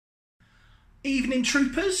Evening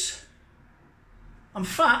Troopers. I'm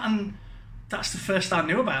fat and that's the first I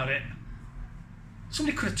knew about it.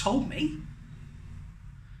 Somebody could have told me.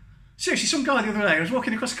 Seriously, some guy the other day, I was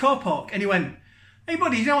walking across a car park and he went, "Hey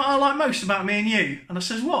buddy, you know what I like most about me and you?" And I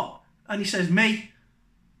says, "What?" And he says, "Me."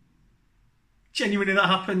 Genuinely, that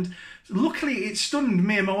happened. Luckily, it stunned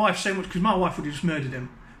me and my wife so much because my wife would have just murdered him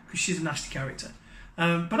because she's a nasty character.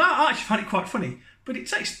 But I actually find it quite funny. But it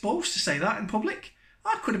takes balls to say that in public.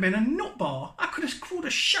 I could have been a nut bar. I could have pulled a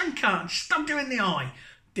shank out and stabbed her in the eye.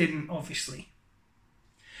 Didn't, obviously.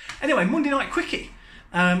 Anyway, Monday Night Quickie,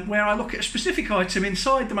 where I look at a specific item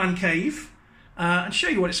inside the man cave and show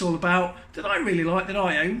you what it's all about, that I really like, that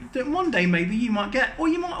I own, that one day maybe you might get, or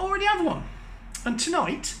you might already have one. And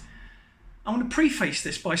tonight, I want to preface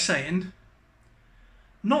this by saying,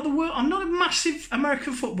 I'm not a massive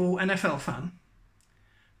American football NFL fan,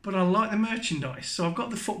 but I like the merchandise. So I've got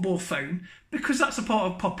the football phone because that's a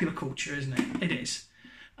part of popular culture, isn't it? It is.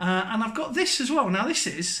 And I've got this as well. Now this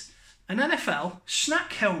is an NFL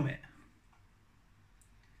snack helmet.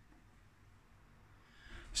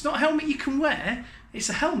 It's not a helmet you can wear. It's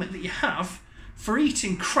a helmet that you have for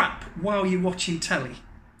eating crap while you're watching telly.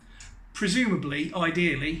 Presumably,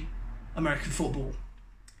 ideally, American football.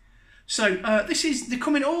 So they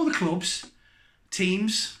come in all the clubs,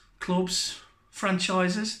 teams, clubs,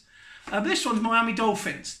 franchises. But this one's Miami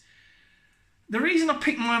Dolphins. The reason I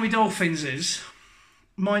picked Miami Dolphins is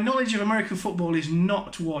my knowledge of American football is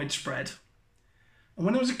not widespread. And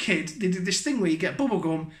when I was a kid, they did this thing where you get bubble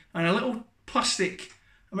gum and a little plastic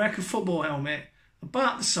American football helmet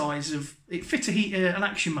about the size of, it fit an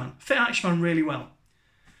Action Man. Fit an Action Man really well.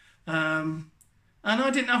 And I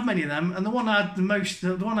didn't have many of them, and the one I had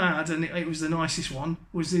the one I had, and it was the nicest one,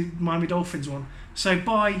 was the Miami Dolphins one. So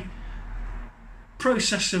by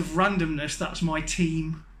process of randomness, that's my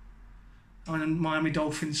team. I'm a Miami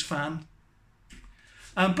Dolphins fan.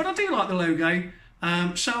 But I do like the logo,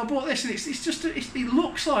 so I bought this, and it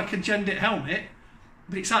looks like a Gendit helmet,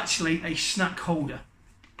 but it's actually a snack holder.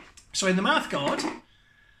 So in the mouth guard,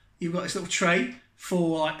 you've got this little tray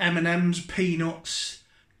for like M&Ms, peanuts,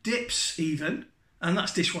 dips even, and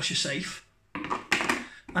that's dishwasher safe.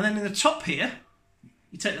 And then in the top here,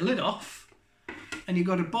 you take the lid off, and you've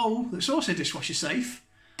got a bowl that's also dishwasher safe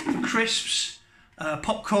for crisps,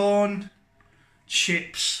 popcorn,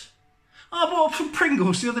 chips. I bought some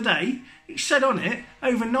Pringles the other day. It said on it,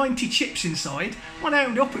 over 90 chips inside. When I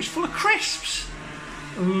opened it up, it's full of crisps.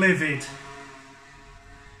 Livid.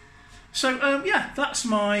 So, yeah, that's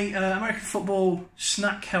my American football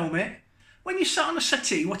snack helmet. When you sat on a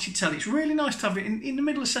settee watching telly, it's really nice to have it in the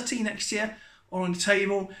middle of the settee next to you or on the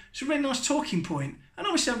table. It's a really nice talking point. And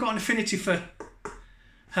obviously I've got an affinity for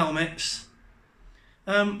helmets.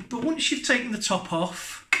 But once you've taken the top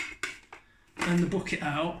off and the bucket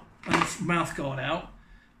out and the mouth guard out,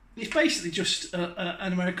 it's basically just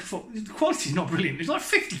an American football. The quality's not brilliant. It's like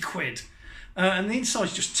 50 quid. And the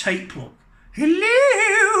inside's just tape, look.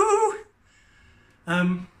 Hello!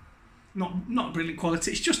 Not brilliant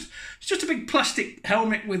quality. It's just a big plastic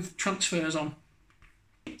helmet with transfers on.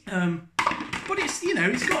 But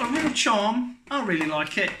it's got a real charm. I really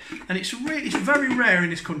like it, and it's very rare in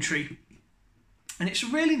this country, and it's a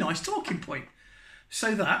really nice talking point.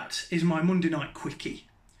 So that is my Monday Night Quickie.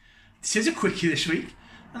 This is a quickie this week,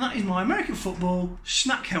 and that is my American football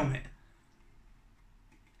snack helmet.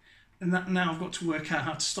 And that now I've got to work out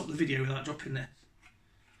how to stop the video without dropping this.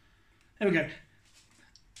 There we go.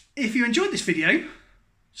 If you enjoyed this video,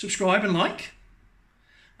 subscribe and like,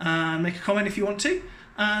 and make a comment if you want to,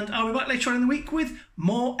 and I'll be back later on in the week with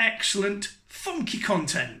more excellent, funky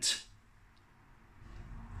content.